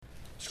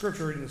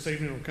Scripture reading this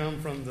evening will come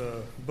from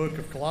the book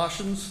of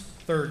Colossians,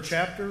 3rd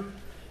chapter,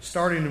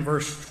 starting in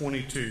verse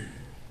 22.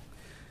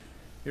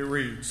 It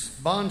reads,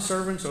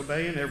 "Bondservants,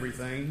 obey in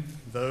everything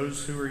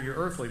those who are your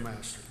earthly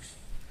masters,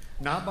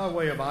 not by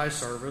way of eye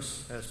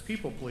service as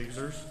people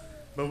pleasers,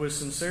 but with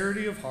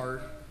sincerity of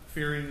heart,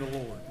 fearing the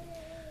Lord.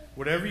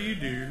 Whatever you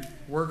do,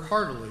 work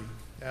heartily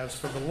as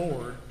for the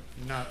Lord,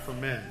 not for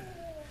men,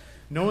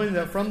 knowing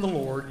that from the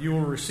Lord you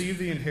will receive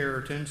the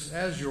inheritance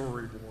as your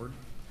reward.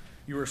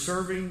 You are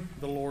serving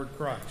the Lord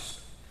Christ.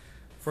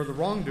 For the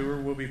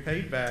wrongdoer will be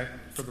paid back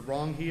for the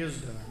wrong he has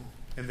done,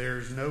 and there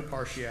is no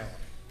partiality."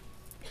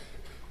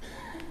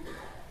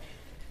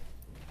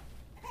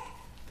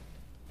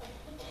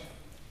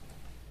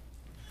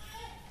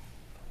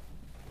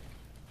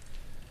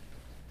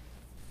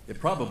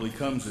 It probably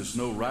comes as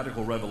no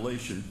radical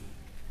revelation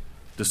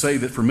to say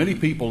that for many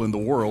people in the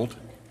world,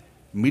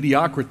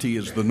 mediocrity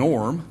is the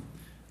norm.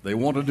 They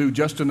want to do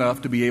just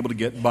enough to be able to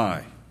get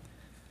by.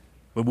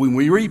 But when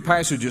we read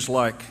passages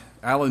like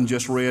Alan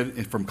just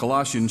read from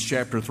Colossians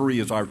chapter 3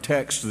 as our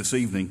text this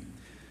evening,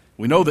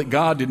 we know that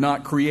God did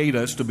not create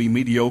us to be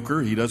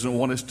mediocre. He doesn't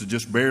want us to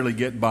just barely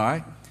get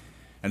by.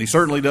 And He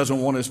certainly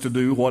doesn't want us to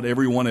do what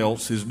everyone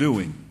else is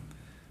doing.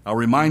 I'll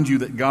remind you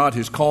that God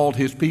has called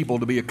His people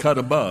to be a cut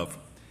above.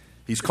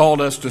 He's called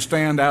us to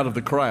stand out of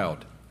the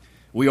crowd.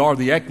 We are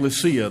the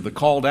ecclesia, the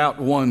called out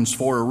ones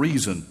for a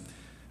reason.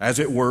 As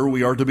it were,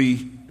 we are to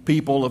be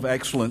people of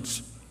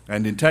excellence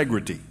and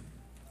integrity.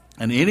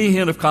 And any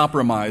hint of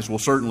compromise will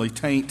certainly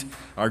taint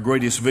our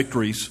greatest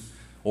victories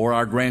or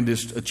our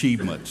grandest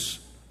achievements.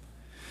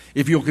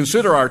 If you'll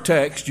consider our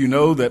text, you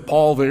know that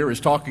Paul there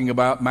is talking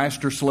about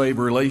master-slave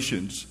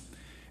relations.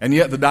 And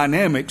yet the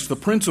dynamics, the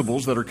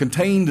principles that are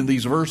contained in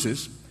these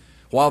verses,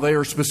 while they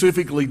are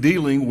specifically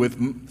dealing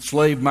with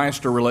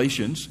slave-master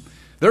relations,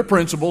 they're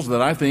principles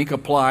that I think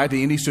apply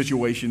to any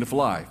situation of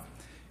life.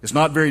 It's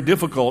not very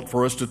difficult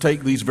for us to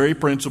take these very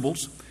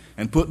principles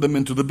and put them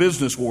into the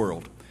business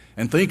world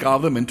and think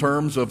of them in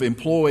terms of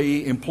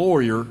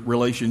employee-employer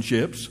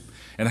relationships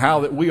and how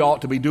that we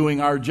ought to be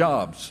doing our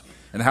jobs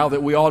and how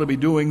that we ought to be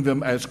doing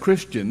them as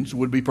Christians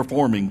would be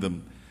performing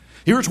them.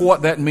 Here's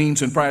what that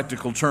means in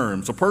practical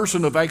terms. A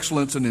person of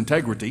excellence and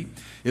integrity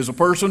is a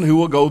person who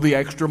will go the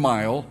extra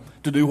mile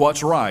to do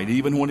what's right,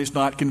 even when it's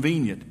not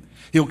convenient.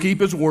 He'll keep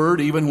his word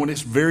even when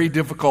it's very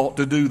difficult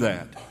to do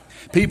that.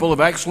 People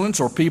of excellence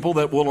are people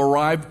that will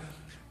arrive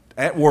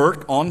at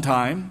work on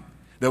time.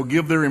 They'll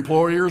give their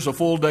employers a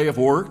full day of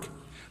work.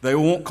 They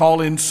won't call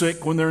in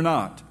sick when they're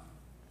not.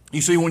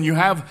 You see, when you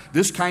have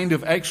this kind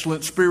of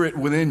excellent spirit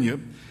within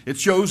you, it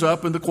shows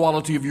up in the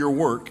quality of your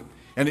work,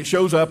 and it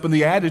shows up in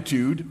the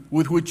attitude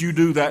with which you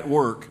do that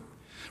work.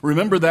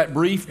 Remember that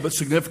brief but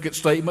significant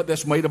statement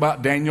that's made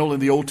about Daniel in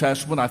the Old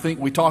Testament? I think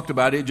we talked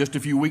about it just a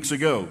few weeks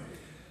ago.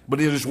 But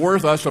it is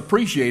worth us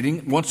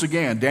appreciating, once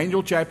again,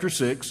 Daniel chapter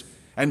 6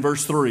 and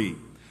verse 3.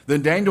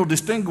 Then Daniel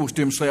distinguished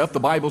himself, the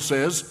Bible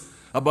says,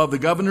 above the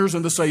governors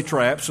and the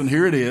satraps, and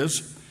here it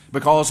is,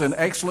 because an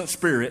excellent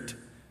spirit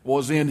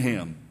was in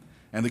him,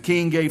 and the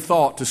king gave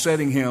thought to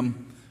setting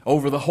him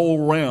over the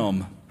whole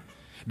realm.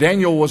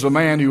 Daniel was a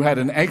man who had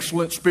an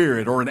excellent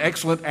spirit or an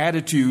excellent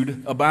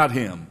attitude about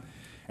him.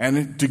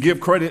 And to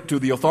give credit to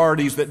the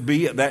authorities that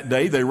be at that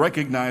day, they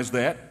recognized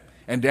that,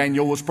 and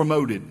Daniel was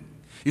promoted.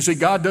 You see,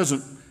 God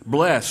doesn't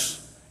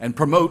bless and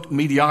promote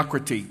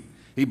mediocrity.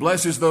 He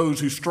blesses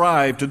those who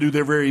strive to do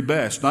their very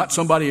best, not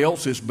somebody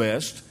else's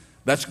best.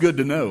 That's good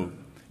to know.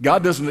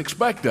 God doesn't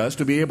expect us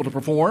to be able to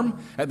perform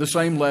at the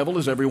same level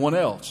as everyone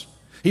else.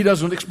 He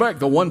doesn't expect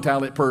the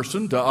one-talent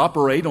person to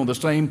operate on the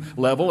same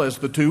level as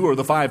the 2 or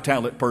the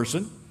 5-talent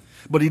person.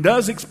 But He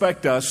does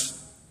expect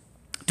us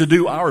to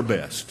do our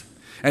best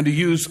and to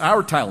use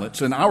our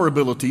talents and our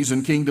abilities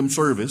in kingdom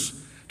service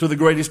to the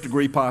greatest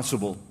degree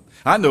possible.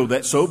 I know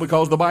that's so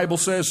because the Bible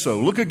says so.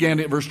 Look again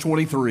at verse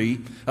 23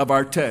 of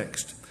our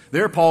text.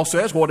 There Paul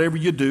says, "Whatever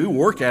you do,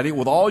 work at it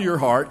with all your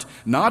heart,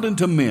 not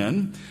unto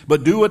men,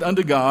 but do it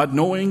unto God,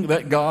 knowing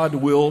that God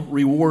will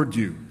reward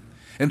you."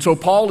 And so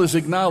Paul is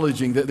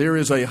acknowledging that there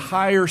is a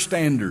higher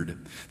standard,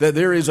 that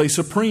there is a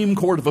supreme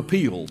court of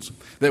appeals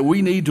that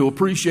we need to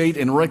appreciate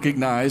and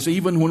recognize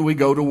even when we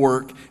go to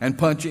work and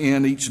punch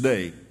in each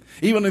day.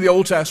 Even in the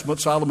Old Testament,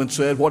 Solomon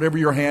said, "Whatever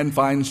your hand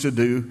finds to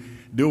do,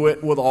 do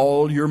it with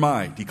all your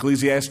might."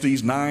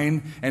 Ecclesiastes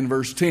 9 and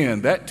verse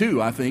 10. That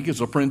too, I think, is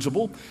a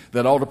principle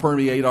that ought to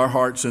permeate our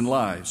hearts and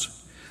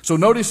lives. So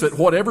notice that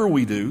whatever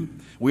we do,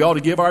 we ought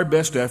to give our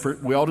best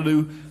effort. We ought to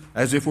do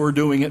as if we're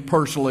doing it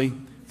personally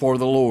for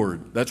the Lord.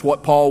 That's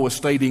what Paul was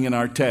stating in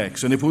our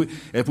text. And if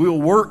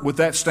we'll work with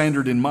that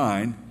standard in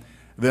mind,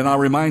 then I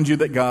remind you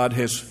that God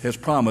has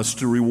promised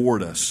to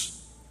reward us.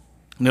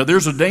 Now,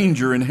 there's a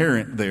danger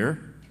inherent there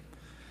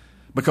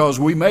because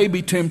we may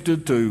be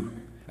tempted to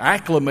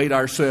acclimate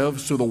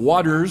ourselves to the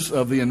waters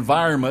of the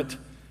environment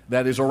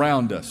that is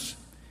around us.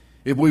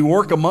 If we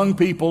work among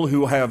people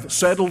who have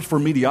settled for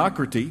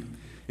mediocrity,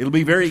 it'll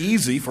be very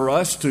easy for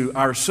us to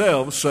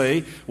ourselves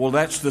say, well,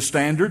 that's the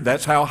standard.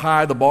 That's how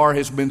high the bar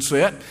has been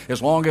set.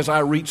 As long as I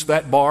reach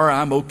that bar,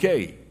 I'm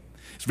okay.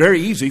 It's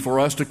very easy for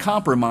us to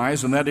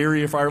compromise in that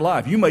area of our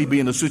life. You may be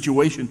in a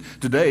situation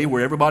today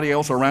where everybody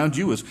else around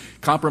you is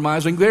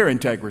compromising their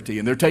integrity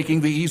and they're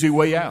taking the easy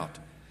way out.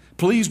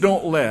 Please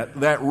don't let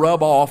that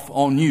rub off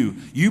on you.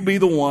 You be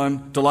the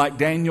one to, like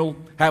Daniel,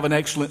 have an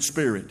excellent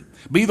spirit.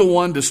 Be the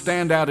one to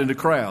stand out in the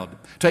crowd.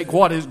 Take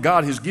what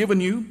God has given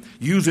you,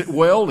 use it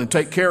well and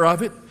take care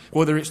of it,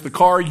 whether it's the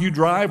car you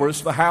drive or it's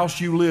the house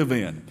you live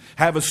in.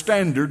 Have a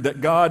standard that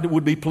God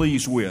would be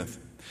pleased with.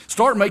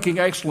 Start making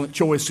excellent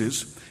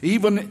choices,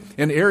 even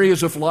in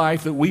areas of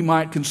life that we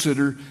might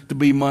consider to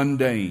be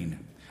mundane.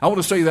 I want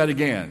to say that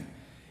again.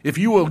 If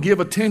you will give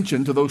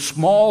attention to those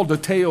small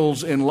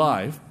details in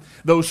life,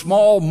 those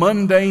small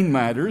mundane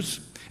matters,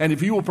 and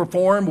if you will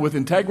perform with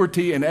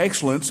integrity and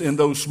excellence in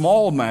those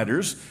small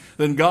matters,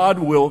 then God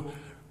will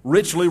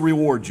richly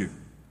reward you.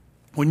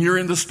 When you're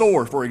in the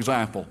store, for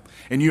example,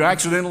 and you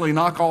accidentally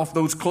knock off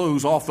those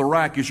clothes off the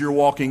rack as you're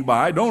walking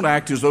by, don't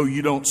act as though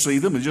you don't see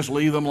them and just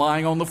leave them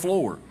lying on the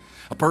floor.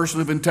 A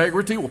person of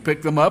integrity will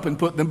pick them up and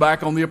put them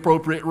back on the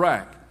appropriate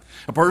rack.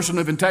 A person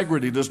of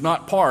integrity does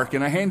not park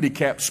in a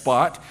handicapped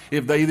spot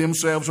if they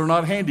themselves are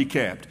not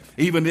handicapped,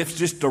 even if it's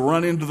just to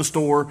run into the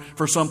store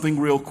for something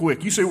real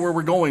quick. You see where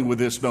we're going with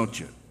this, don't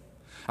you?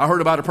 I heard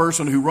about a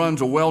person who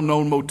runs a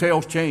well-known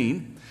motel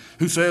chain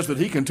who says that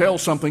he can tell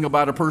something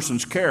about a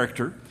person's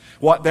character,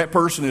 what that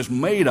person is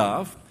made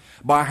of,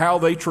 by how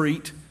they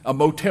treat a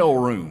motel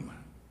room,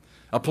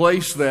 a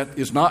place that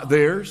is not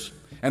theirs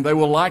and they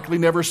will likely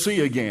never see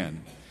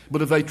again.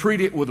 But if they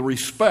treat it with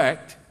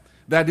respect,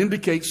 that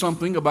indicates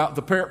something about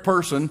the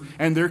person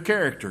and their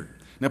character.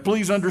 Now,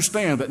 please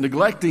understand that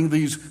neglecting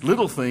these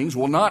little things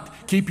will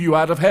not keep you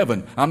out of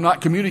heaven. I'm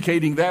not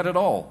communicating that at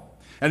all.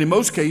 And in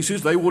most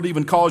cases, they won't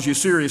even cause you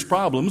serious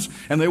problems,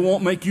 and they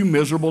won't make you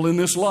miserable in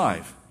this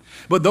life.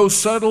 But those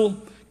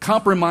subtle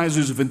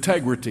compromises of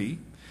integrity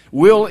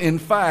will, in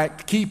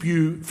fact, keep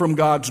you from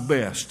God's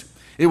best.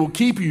 It will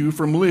keep you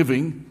from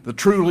living the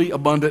truly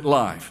abundant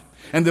life.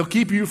 And they'll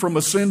keep you from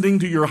ascending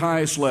to your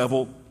highest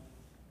level,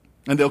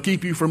 and they'll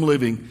keep you from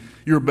living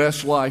your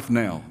best life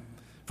now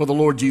for the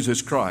Lord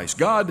Jesus Christ.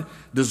 God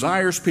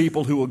desires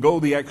people who will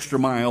go the extra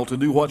mile to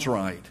do what's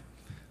right,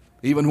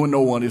 even when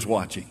no one is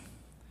watching.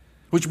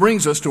 Which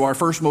brings us to our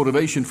first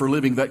motivation for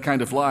living that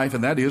kind of life,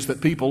 and that is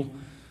that people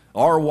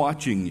are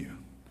watching you.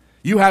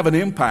 You have an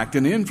impact,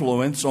 an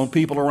influence on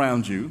people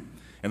around you.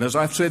 And as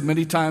I've said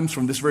many times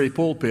from this very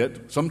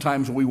pulpit,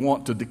 sometimes we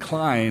want to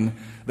decline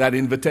that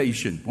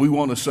invitation. We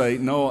want to say,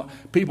 no,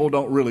 people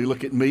don't really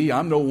look at me.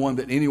 I'm no one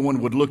that anyone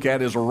would look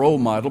at as a role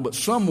model, but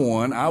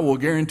someone, I will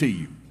guarantee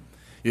you,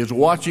 is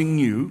watching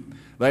you.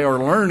 They are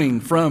learning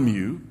from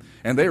you,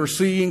 and they are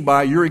seeing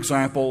by your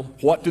example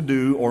what to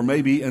do, or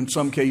maybe in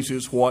some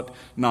cases what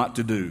not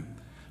to do.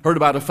 Heard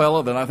about a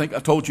fellow that I think I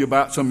told you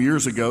about some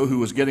years ago who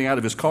was getting out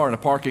of his car in a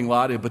parking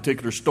lot at a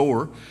particular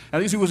store.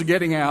 And as he was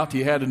getting out,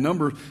 he had a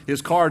number.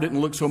 His car didn't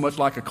look so much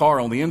like a car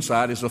on the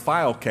inside as a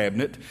file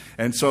cabinet.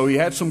 And so he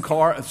had some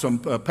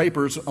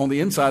papers on the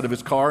inside of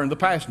his car in the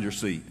passenger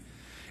seat.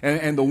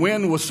 And the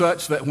wind was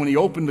such that when he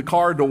opened the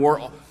car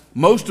door,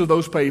 most of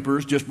those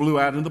papers just blew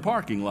out in the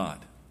parking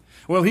lot.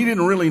 Well, he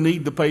didn't really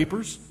need the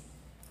papers,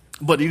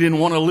 but he didn't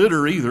want to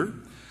litter either.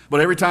 But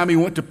every time he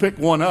went to pick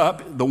one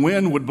up, the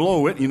wind would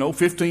blow it,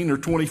 15 or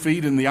 20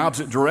 feet in the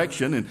opposite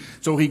direction. And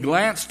so he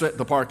glanced at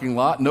the parking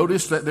lot,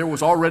 noticed that there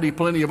was already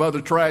plenty of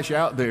other trash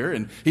out there,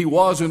 and he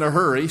was in a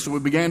hurry, so he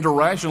began to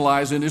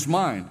rationalize in his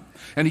mind.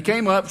 And he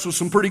came up with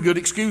some pretty good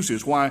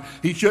excuses why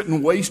he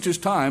shouldn't waste his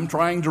time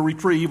trying to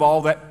retrieve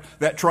all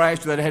that trash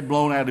that had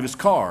blown out of his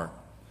car.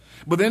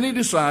 But then he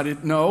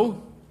decided,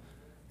 no,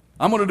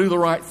 I'm going to do the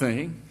right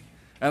thing.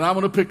 And I'm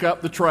going to pick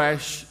up the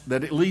trash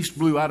that at least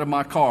blew out of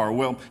my car.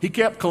 Well, he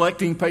kept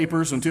collecting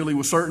papers until he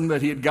was certain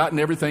that he had gotten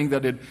everything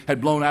that had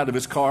blown out of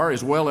his car,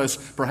 as well as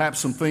perhaps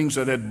some things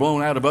that had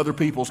blown out of other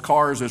people's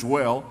cars as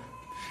well.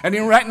 And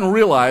he hadn't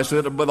realized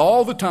that, but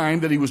all the time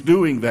that he was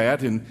doing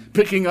that and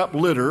picking up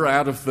litter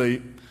out of the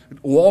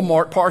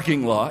Walmart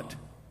parking lot,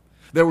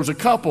 there was a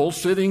couple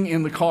sitting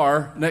in the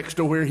car next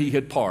to where he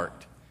had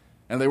parked.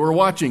 And they were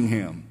watching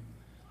him.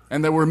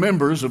 And they were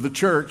members of the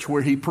church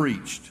where he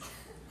preached.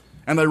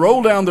 And they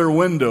rolled down their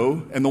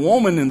window, and the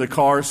woman in the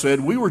car said,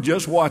 we were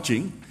just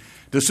watching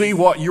to see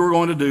what you were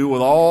going to do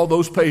with all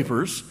those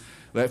papers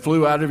that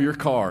flew out of your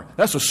car.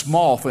 That's a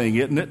small thing,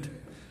 isn't it?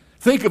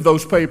 Think of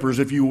those papers,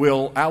 if you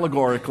will,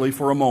 allegorically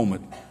for a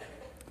moment.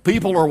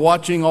 People are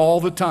watching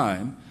all the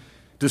time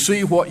to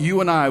see what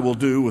you and I will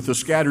do with the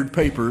scattered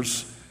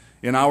papers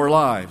in our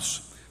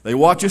lives. They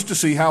watch us to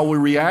see how we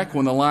react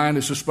when the line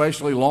is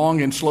especially long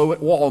and slow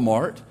at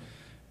Walmart,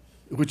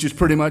 which is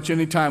pretty much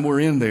any time we're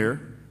in there.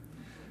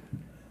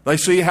 They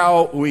see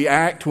how we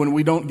act when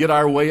we don't get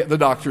our way at the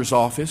doctor's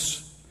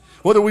office.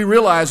 Whether we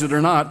realize it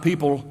or not,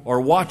 people are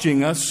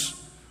watching us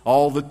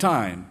all the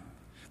time.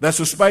 That's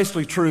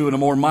especially true in a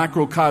more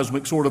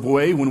microcosmic sort of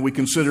way when we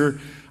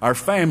consider our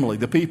family,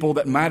 the people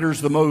that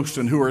matters the most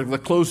and who are the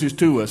closest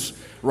to us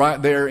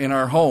right there in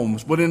our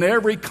homes. But in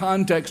every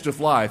context of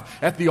life,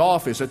 at the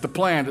office, at the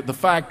plant, at the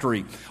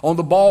factory, on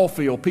the ball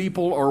field,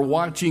 people are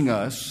watching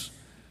us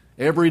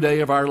every day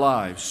of our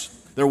lives.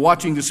 They're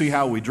watching to see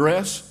how we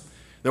dress.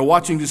 They're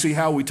watching to see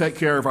how we take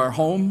care of our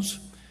homes.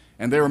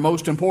 And they're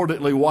most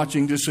importantly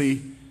watching to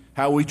see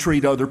how we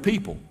treat other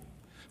people.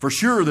 For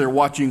sure, they're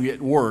watching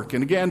at work.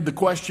 And again, the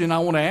question I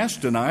want to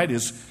ask tonight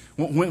is,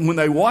 when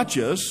they watch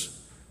us,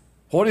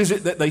 what is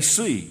it that they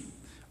see?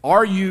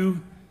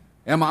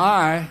 Am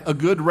I a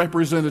good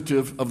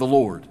representative of the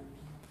Lord?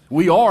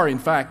 We are, in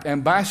fact,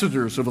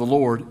 ambassadors of the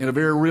Lord in a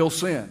very real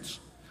sense.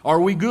 Are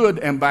we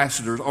good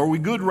ambassadors? Are we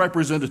good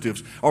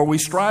representatives? Are we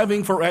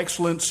striving for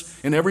excellence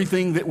in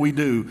everything that we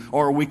do?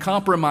 Or are we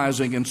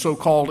compromising in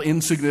so-called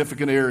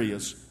insignificant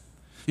areas?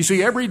 You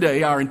see, every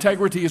day our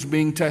integrity is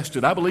being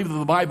tested. I believe that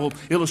the Bible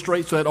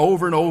illustrates that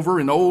over and over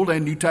in Old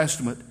and New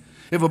Testament.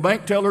 If a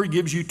bank teller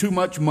gives you too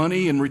much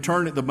money in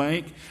return at the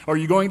bank, are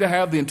you going to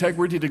have the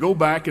integrity to go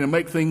back and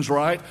make things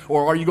right?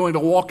 Or are you going to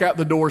walk out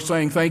the door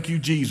saying, "Thank you,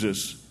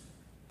 Jesus"?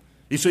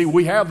 You see,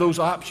 we have those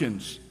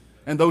options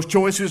and those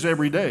choices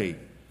every day.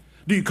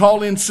 Do you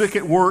call in sick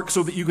at work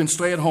so that you can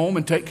stay at home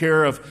and take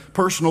care of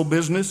personal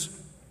business?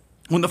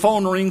 When the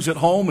phone rings at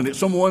home and it's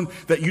someone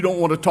that you don't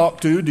want to talk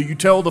to, do you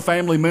tell the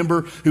family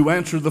member who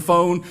answered the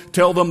phone,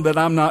 tell them that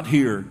I'm not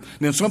here?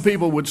 Now, some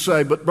people would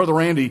say, "But Brother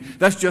Randy,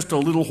 that's just a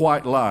little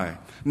white lie."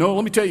 No,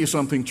 let me tell you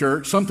something,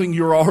 church, something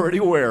you're already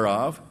aware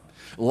of.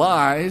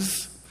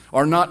 Lies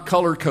are not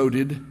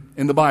color-coded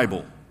in the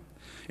Bible.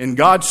 In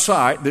God's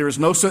sight, there is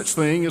no such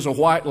thing as a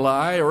white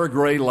lie or a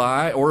gray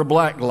lie or a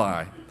black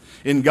lie.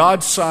 In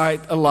God's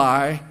sight, a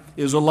lie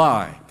is a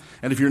lie.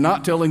 And if you're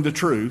not telling the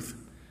truth,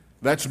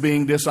 that's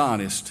being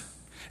dishonest.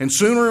 And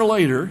sooner or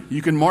later,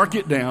 you can mark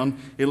it down,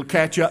 it'll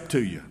catch up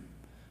to you.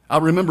 I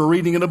remember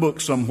reading in a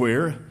book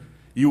somewhere,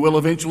 you will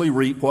eventually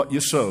reap what you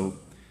sow.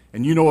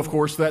 And you know, of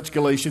course, that's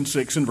Galatians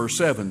 6 and verse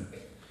 7.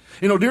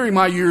 You know, during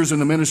my years in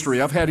the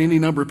ministry, I've had any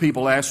number of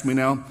people ask me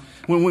now,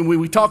 when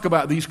we talk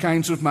about these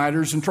kinds of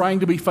matters and trying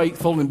to be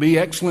faithful and be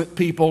excellent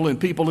people and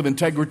people of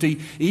integrity,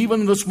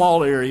 even in the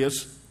small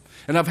areas,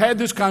 and I've had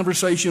this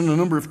conversation a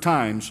number of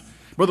times,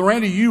 "Brother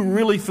Randy, you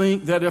really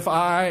think that if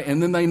I,"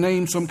 and then they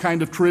name some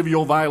kind of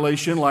trivial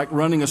violation like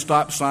running a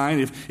stop sign,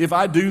 if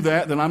I do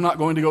that, then I'm not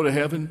going to go to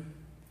heaven?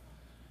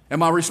 And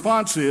my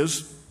response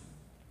is,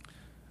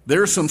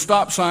 there's some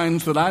stop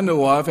signs that I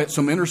know of at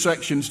some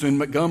intersections in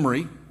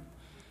Montgomery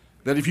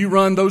that if you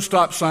run those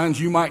stop signs,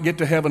 you might get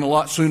to heaven a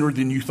lot sooner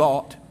than you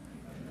thought.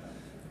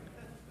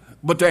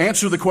 But to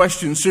answer the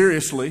question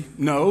seriously,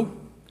 no,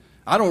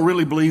 I don't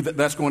really believe that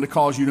that's going to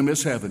cause you to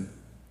miss heaven.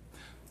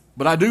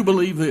 But I do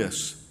believe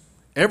this.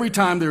 Every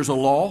time there's a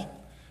law,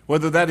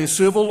 whether that is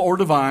civil or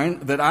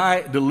divine, that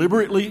I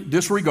deliberately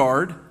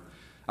disregard,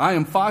 I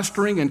am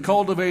fostering and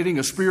cultivating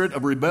a spirit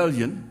of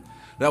rebellion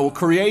that will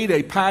create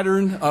a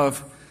pattern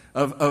of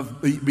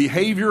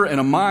behavior and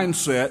a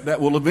mindset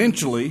that will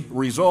eventually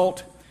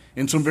result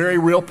in some very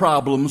real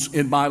problems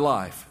in my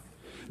life.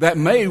 That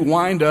may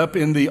wind up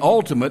in the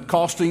ultimate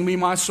costing me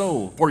my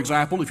soul. For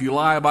example, if you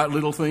lie about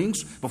little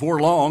things, before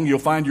long you'll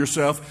find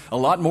yourself a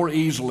lot more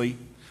easily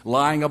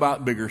lying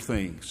about bigger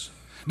things.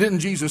 Didn't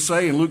Jesus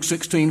say in Luke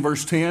 16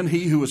 verse 10,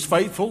 "He who is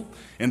faithful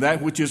in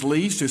that which is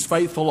least is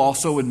faithful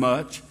also in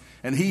much,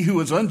 and he who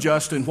is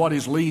unjust in what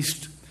is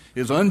least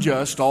is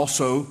unjust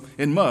also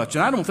in much"?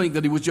 And I don't think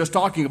that he was just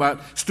talking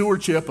about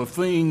stewardship of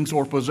things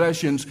or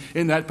possessions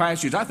in that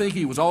passage. I think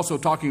he was also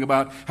talking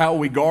about how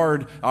we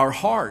guard our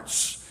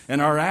hearts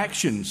and our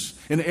actions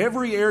in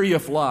every area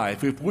of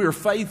life. If we're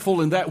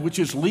faithful in that which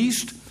is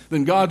least,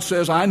 then God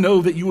says, "I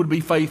know that you would be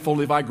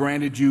faithful if I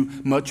granted you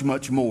much,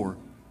 much more."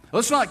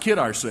 Let's not kid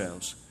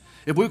ourselves.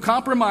 If we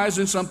compromise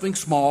in something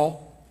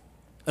small,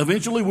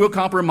 eventually we'll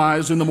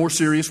compromise in the more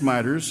serious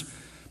matters,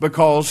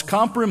 because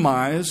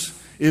compromise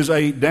is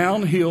a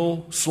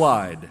downhill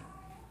slide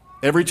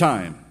every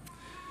time.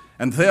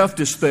 And theft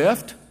is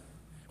theft,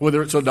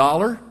 whether it's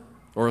 $1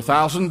 or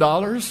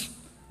 $1,000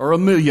 or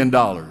 $1 million.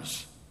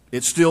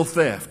 It's still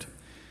theft.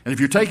 And if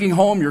you're taking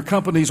home your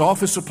company's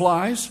office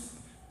supplies,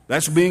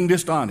 that's being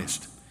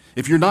dishonest.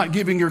 If you're not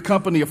giving your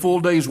company a full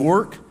day's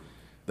work,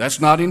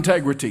 that's not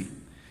integrity.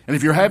 And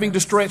if you're having to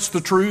stretch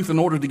the truth in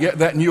order to get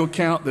that new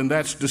account, then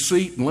that's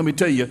deceit. And let me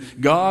tell you,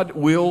 God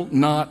will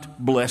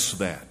not bless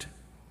that.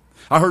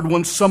 I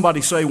heard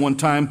somebody say one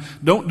time,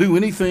 "Don't do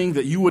anything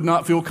that you would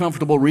not feel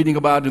comfortable reading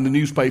about in the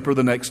newspaper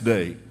the next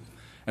day."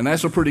 And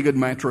that's a pretty good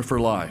mantra for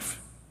life.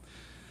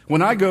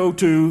 When I go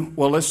to,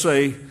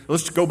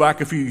 let's go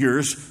back a few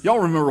years. Y'all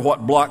remember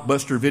what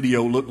Blockbuster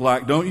Video looked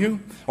like, don't you?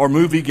 Or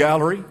Movie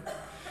Gallery.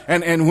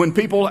 And when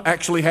people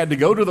actually had to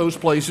go to those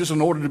places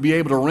in order to be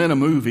able to rent a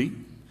movie,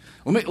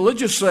 let's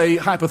just say,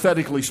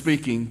 hypothetically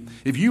speaking,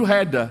 if you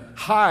had to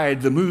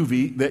hide the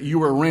movie that you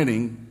were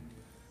renting,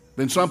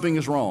 then something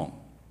is wrong.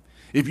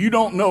 If you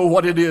don't know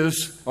what it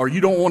is, or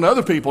you don't want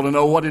other people to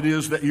know what it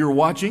is that you're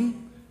watching,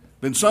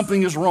 then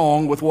something is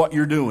wrong with what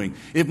you're doing.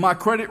 If my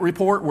credit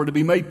report were to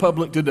be made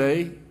public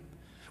today,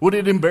 would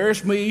it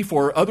embarrass me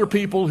for other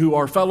people who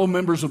are fellow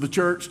members of the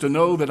church to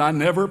know that I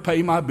never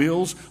pay my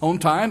bills on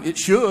time? It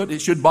should.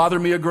 It should bother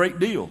me a great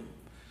deal.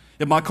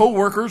 If my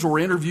coworkers were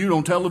interviewed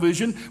on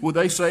television, would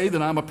they say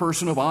that I'm a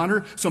person of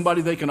honor,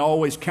 somebody they can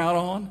always count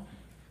on,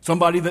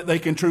 somebody that they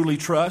can truly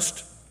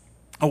trust?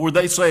 Or would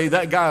they say,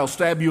 that guy will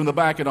stab you in the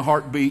back in a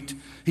heartbeat,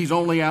 he's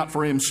only out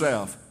for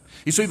himself?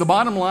 You see, the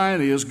bottom line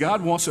is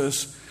God wants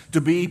us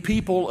to be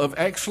people of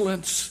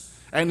excellence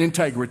and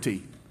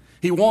integrity.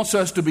 He wants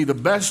us to be the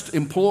best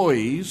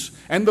employees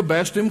and the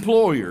best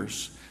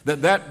employers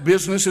that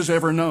business has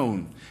ever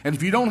known. And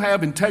if you don't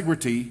have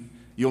integrity,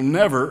 you'll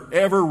never,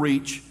 ever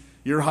reach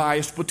your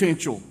highest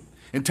potential.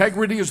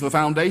 Integrity is the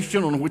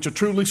foundation on which a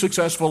truly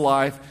successful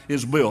life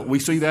is built. We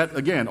see that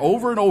again,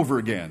 over and over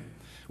again,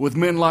 with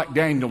men like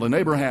Daniel and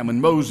Abraham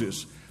and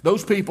Moses.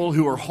 Those people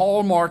who are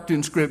hallmarked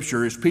in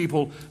Scripture as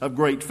people of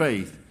great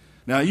faith.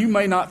 Now, you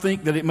may not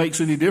think that it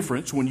makes any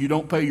difference when you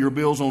don't pay your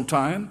bills on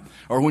time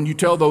or when you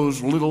tell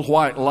those little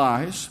white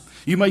lies.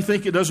 You may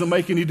think it doesn't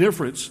make any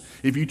difference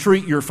if you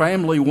treat your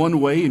family one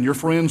way and your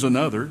friends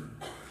another.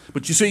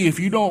 But you see, if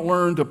you don't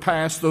learn to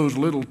pass those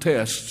little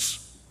tests,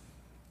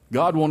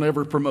 God will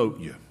never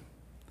promote you.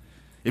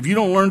 If you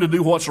don't learn to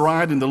do what's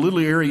right in the little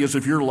areas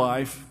of your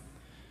life,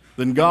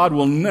 then God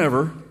will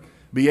never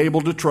be able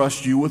to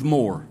trust you with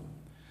more.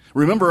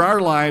 Remember, our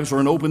lives are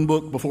an open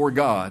book before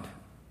God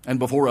and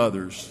before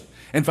others.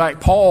 In fact,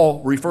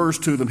 Paul refers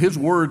to them. His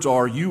words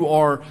are, you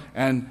are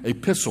an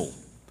epistle.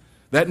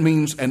 That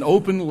means an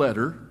open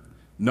letter,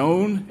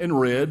 known and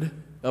read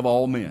of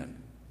all men.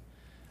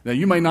 Now,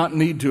 you may not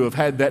need to have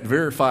had that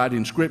verified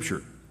in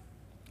Scripture,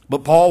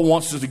 but Paul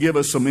wants us to give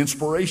us some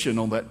inspiration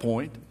on that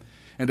point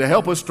and to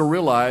help us to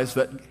realize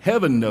that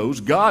heaven knows,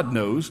 God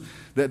knows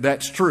that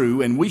that's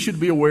true, and we should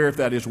be aware of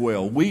that as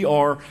well. We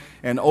are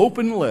an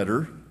open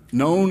letter,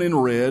 known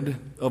and read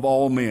of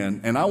all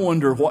men. And I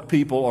wonder what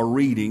people are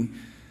reading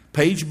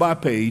page by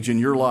page in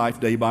your life,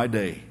 day by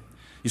day.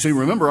 You see,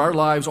 remember, our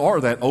lives are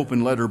that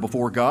open letter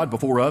before God,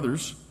 before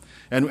others.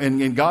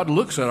 And God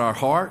looks at our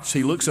hearts.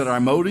 He looks at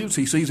our motives.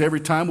 He sees every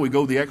time we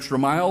go the extra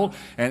mile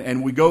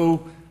and we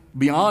go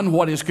beyond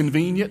what is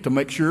convenient to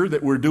make sure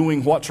that we're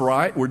doing what's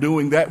right. We're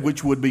doing that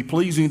which would be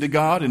pleasing to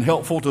God and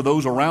helpful to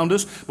those around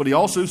us. But He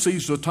also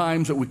sees the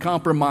times that we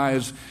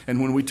compromise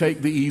and when we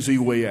take the easy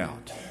way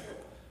out.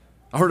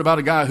 I heard about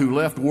a guy who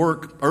left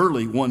work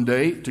early one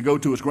day to go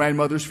to his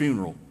grandmother's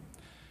funeral.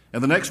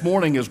 And the next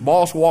morning, his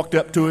boss walked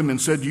up to him and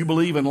said, "Do you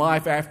believe in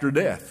life after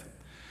death?"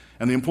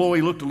 And the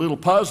employee looked a little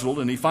puzzled,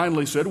 and he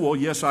finally said, "Well,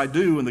 yes, I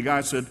do." And the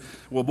guy said,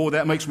 "Well, boy,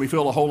 that makes me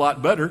feel a whole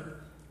lot better."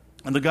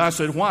 And the guy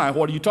said, "Why?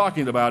 What are you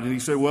talking about?" And he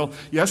said, "Well,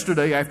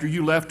 yesterday after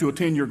you left to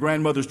attend your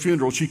grandmother's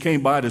funeral, she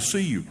came by to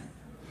see you."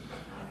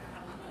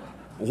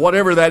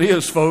 Whatever that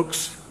is,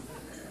 folks,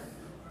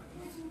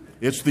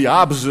 it's the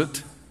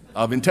opposite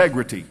of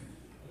integrity.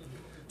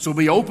 So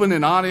be open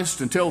and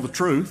honest and tell the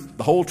truth,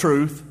 the whole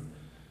truth,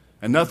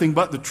 and nothing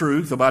but the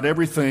truth about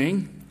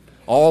everything,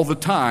 all the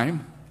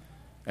time,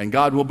 and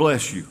God will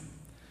bless you.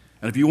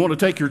 And if you want to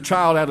take your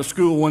child out of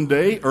school one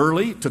day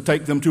early to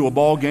take them to a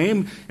ball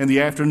game in the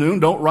afternoon,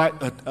 don't write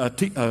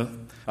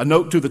a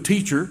note to the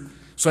teacher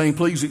saying,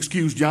 "Please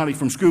excuse Johnny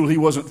from school, he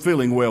wasn't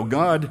feeling well."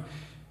 God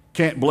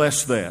can't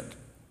bless that.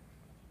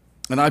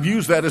 And I've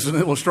used that as an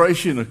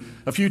illustration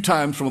a few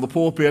times from the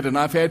pulpit, and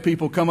I've had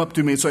people come up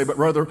to me and say, "But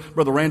Brother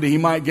Randy, he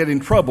might get in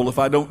trouble if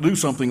I don't do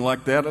something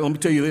like that." Let me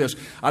tell you this,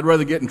 I'd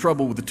rather get in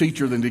trouble with the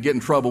teacher than to get in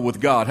trouble with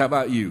God. How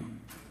about you?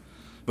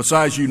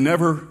 Besides, you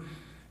never,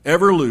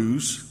 ever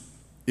lose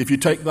if you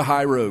take the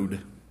high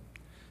road.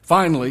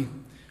 Finally,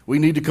 we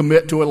need to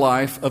commit to a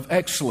life of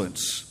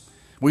excellence.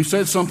 We've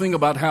said something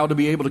about how to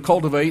be able to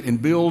cultivate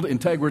and build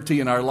integrity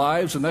in our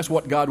lives, and that's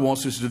what God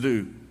wants us to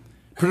do.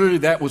 Clearly,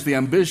 that was the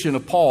ambition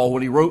of Paul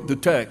when he wrote the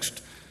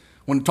text,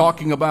 when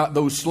talking about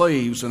those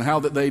slaves and how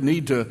that they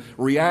need to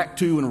react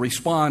to and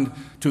respond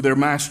to their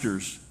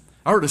masters.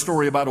 I heard a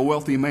story about a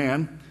wealthy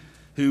man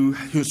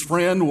whose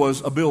friend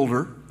was a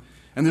builder,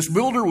 and this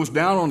builder was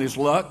down on his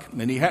luck,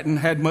 and he hadn't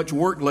had much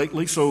work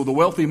lately, so the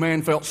wealthy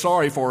man felt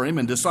sorry for him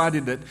and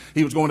decided that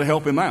he was going to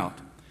help him out.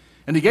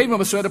 And he gave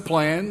him a set of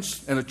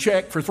plans and a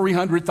check for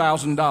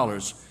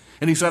 $300,000.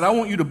 And he said, "I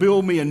want you to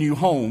build me a new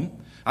home.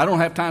 I don't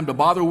have time to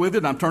bother with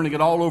it. I'm turning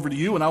it all over to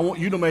you, and I want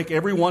you to make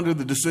every one of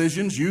the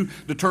decisions. You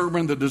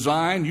determine the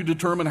design. You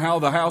determine how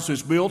the house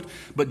is built.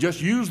 But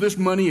just use this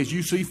money as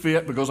you see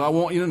fit, because I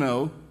want you to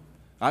know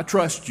I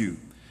trust you.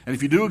 And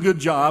if you do a good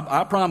job,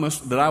 I promise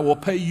that I will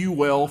pay you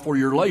well for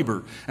your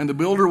labor." And the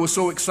builder was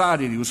so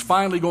excited. He was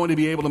finally going to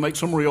be able to make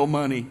some real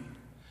money.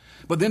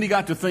 But then he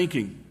got to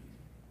thinking,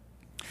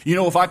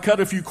 if I cut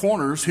a few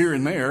corners here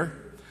and there,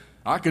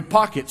 I could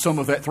pocket some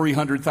of that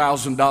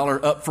 $300,000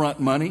 upfront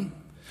money.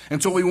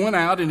 And so he went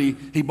out and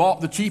he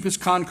bought the cheapest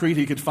concrete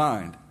he could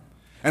find.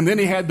 And then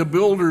he had the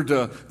builder,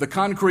 the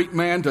concrete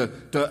man,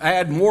 to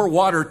add more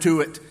water to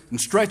it and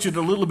stretch it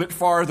a little bit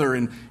farther.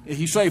 And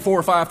he saved $4,000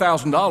 or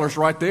 $5,000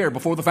 right there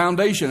before the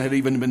foundation had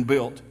even been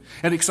built.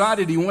 And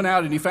excited, he went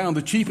out and he found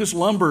the cheapest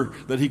lumber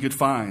that he could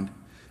find.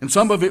 And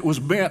some of it was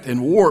bent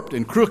and warped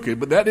and crooked,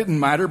 but that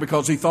didn't matter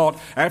because he thought,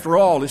 after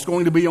all, it's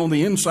going to be on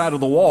the inside of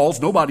the walls.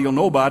 Nobody will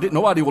know about it.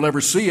 Nobody will ever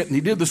see it. And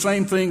he did the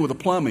same thing with the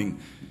plumbing.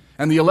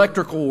 and the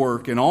electrical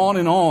work and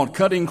on,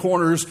 cutting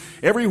corners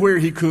everywhere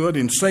he could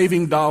and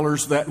saving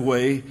dollars that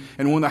way.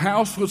 And when the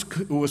house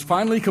was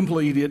finally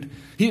completed,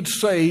 he had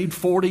saved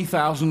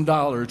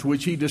 $40,000,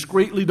 which he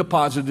discreetly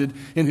deposited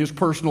in his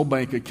personal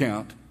bank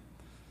account.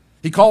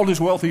 He called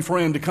his wealthy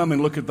friend to come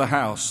and look at the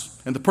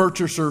house, and the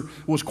purchaser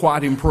was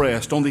quite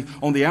impressed. On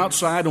the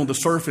outside, on the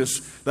surface,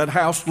 that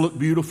house looked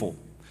beautiful.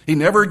 He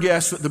never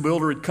guessed that the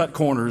builder had cut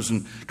corners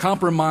and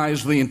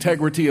compromised the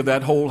integrity of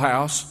that whole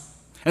house.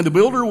 And the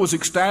builder was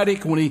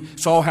ecstatic when he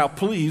saw how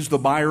pleased the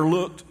buyer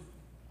looked.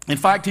 In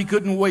fact, he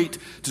couldn't wait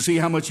to see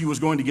how much he was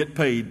going to get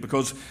paid,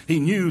 because he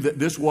knew that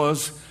this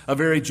was a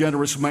very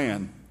generous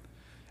man.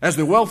 As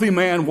the wealthy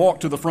man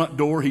walked to the front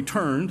door, he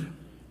turned,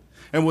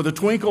 and with a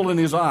twinkle in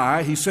his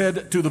eye, he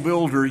said to the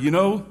builder, "You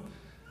know,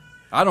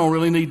 I don't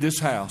really need this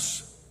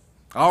house.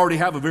 I already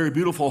have a very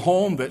beautiful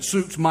home that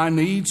suits my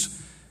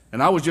needs,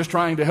 and I was just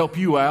trying to help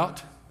you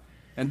out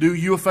and do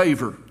you a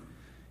favor."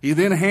 He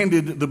then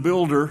handed the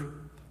builder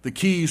the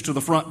keys to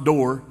the front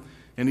door,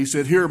 and he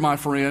said, "Here, my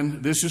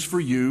friend, this is for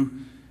you.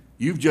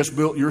 You've just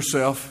built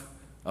yourself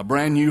a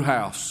brand new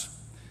house."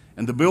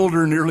 And the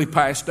builder nearly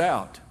passed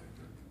out.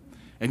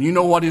 And you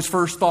know what his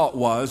first thought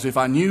was? If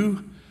I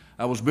knew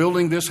I was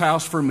building this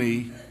house for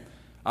me,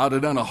 I'd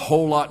have done a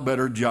whole lot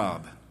better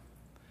job.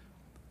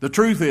 The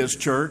truth is,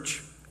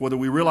 church, whether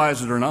we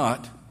realize it or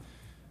not,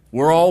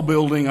 we're all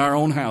building our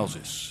own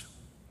houses.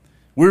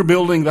 We're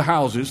building the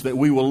houses that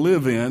we will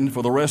live in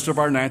for the rest of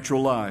our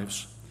natural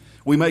lives.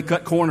 We may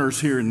cut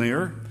corners here and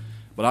there,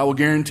 but I will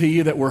guarantee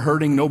you that we're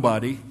hurting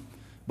nobody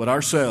but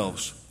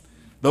ourselves.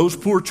 Those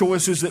poor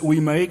choices that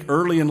we make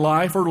early in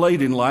life or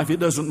late in life,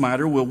 it doesn't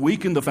matter, will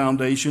weaken the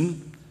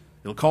foundation.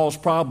 It'll cause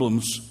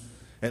problems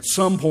at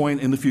some point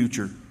in the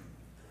future.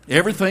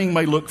 Everything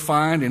may look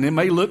fine and it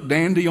may look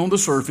dandy on the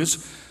surface,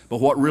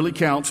 but what really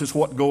counts is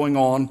what's going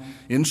on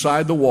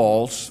inside the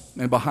walls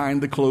and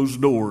behind the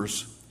closed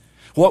doors.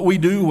 What we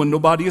do when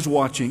nobody is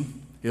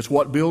watching is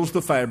what builds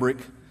the fabric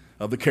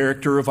of the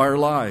character of our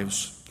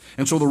lives.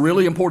 And so the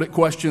really important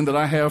question that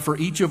I have for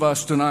each of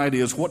us tonight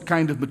is, what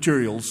kind of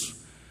materials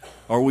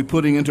are we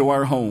putting into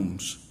our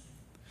homes?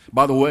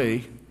 By the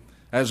way,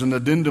 as an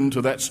addendum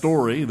to that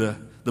story,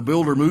 the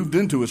builder moved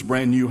into his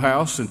brand new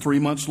house, and 3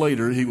 months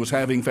later he was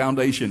having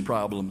foundation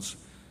problems.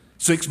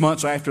 6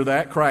 months after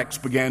that, cracks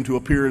began to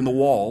appear in the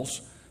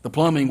walls. The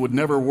plumbing would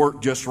never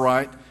work just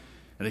right,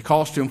 and it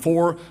cost him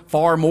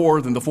far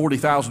more than the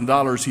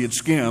 $40,000 he had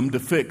skimmed to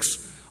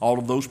fix all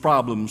of those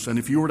problems. And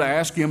if you were to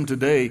ask him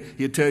today,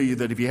 he'd tell you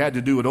that if he had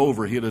to do it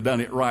over, he'd have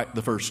done it right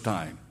the first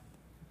time.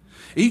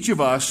 Each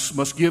of us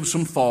must give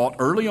some thought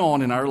early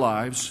on in our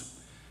lives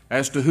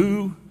as to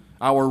who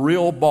our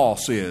real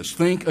boss is.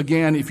 Think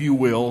again, if you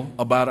will,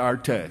 about our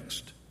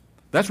text.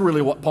 That's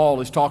really what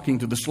Paul is talking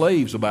to the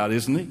slaves about,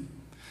 isn't he?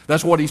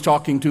 That's what he's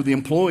talking to the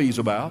employees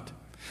about.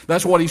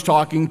 That's what he's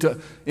talking to,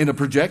 in a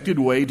projected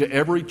way, to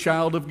every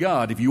child of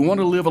God. If you want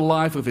to live a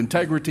life of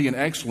integrity and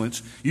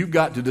excellence, you've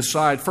got to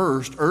decide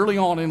first, early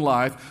on in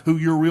life, who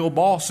your real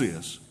boss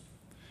is.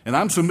 And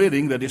I'm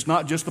submitting that it's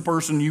not just the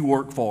person you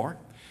work for.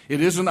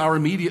 It isn't our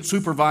immediate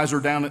supervisor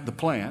down at the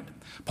plant.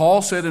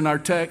 Paul said in our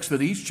text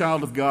that each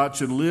child of God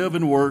should live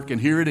and work, and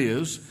here it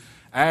is,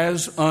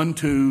 as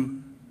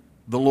unto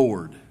the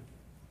Lord.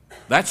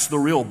 That's the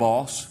real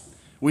boss.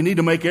 We need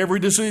to make every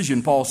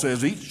decision, Paul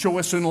says, each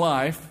choice in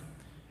life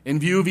in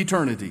view of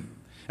eternity.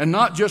 And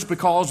not just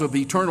because of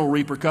the eternal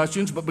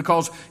repercussions, but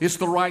because it's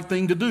the right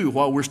thing to do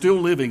while we're still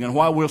living and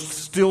while we're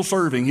still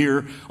serving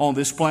here on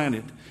this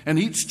planet. And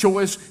each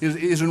choice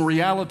is in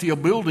reality a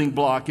building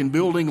block in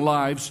building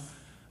lives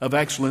of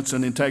excellence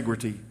and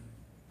integrity.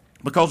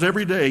 Because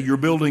every day you're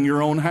building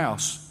your own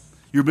house.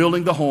 You're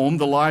building the home,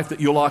 the life that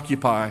you'll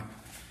occupy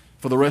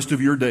for the rest of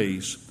your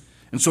days.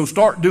 And so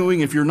start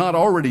doing, if you're not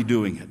already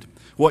doing it,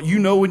 what you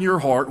know in your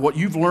heart, what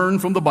you've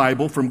learned from the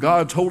Bible, from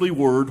God's holy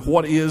word,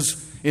 what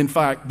is, in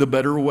fact, the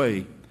better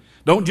way.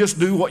 Don't just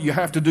do what you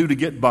have to do to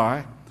get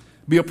by.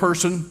 Be a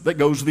person that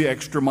goes the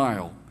extra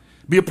mile.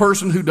 Be a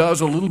person who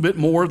does a little bit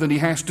more than he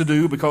has to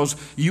do, because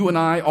you and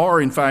I are,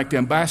 in fact,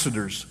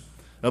 ambassadors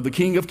of the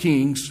King of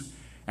Kings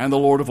and the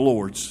Lord of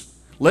Lords.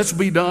 Let's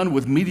be done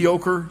with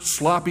mediocre,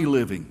 sloppy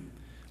living.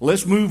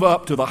 Let's move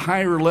up to the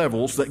higher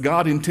levels that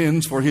God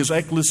intends for His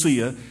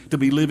ecclesia to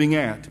be living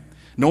at,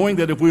 knowing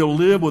that if we'll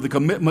live with a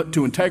commitment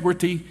to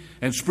integrity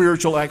and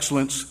spiritual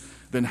excellence,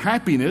 then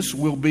happiness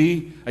will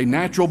be a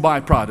natural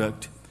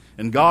byproduct,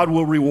 and God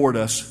will reward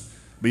us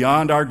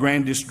beyond our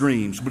grandest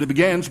dreams. But it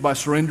begins by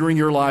surrendering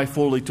your life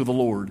fully to the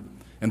Lord.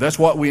 And that's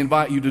what we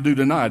invite you to do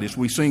tonight as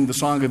we sing the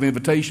song of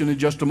invitation in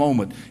just a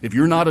moment. If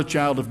you're not a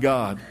child of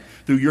God,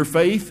 through your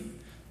faith,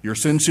 your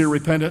sincere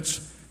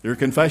repentance, your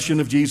confession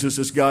of Jesus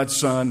as God's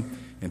Son,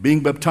 and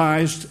being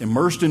baptized,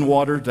 immersed in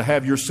water to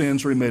have your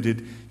sins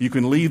remitted, you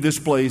can leave this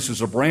place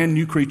as a brand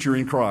new creature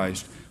in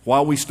Christ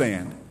while we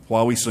stand,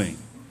 while we sing.